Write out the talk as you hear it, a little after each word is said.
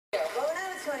Well, when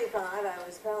I was 25, I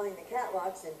was prowling the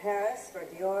catwalks in Paris for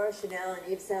Dior, Chanel,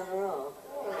 and Yves Saint Laurent.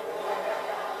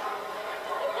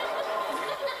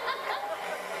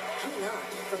 Coming on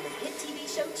from the hit TV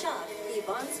show Chuck,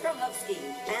 Yvonne Strahovski.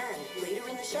 And later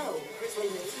in the show, from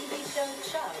the TV show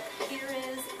Chuck, here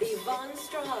is Yvonne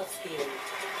Strahovski.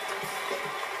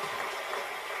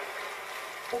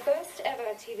 The first ever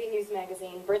TV news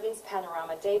magazine, Britain's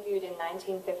Panorama, debuted in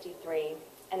 1953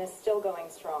 and is still going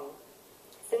strong.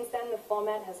 Since then, the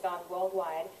format has gone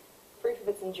worldwide, proof of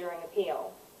its enduring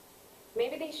appeal.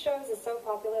 Maybe these shows are so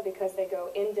popular because they go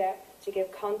in-depth to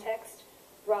give context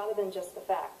rather than just the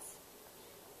facts.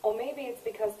 Or maybe it's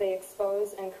because they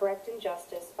expose and correct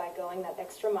injustice by going that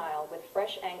extra mile with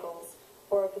fresh angles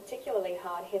or a particularly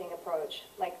hard-hitting approach,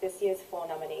 like this year's 4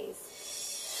 nominees.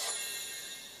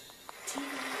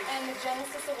 And the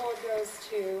Genesis Award goes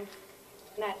to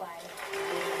Nightline.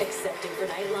 Accepting for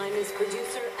Nightline is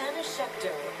producer Anna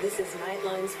Schechter. This is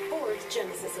Nightline's 4th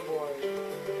Genesis Award.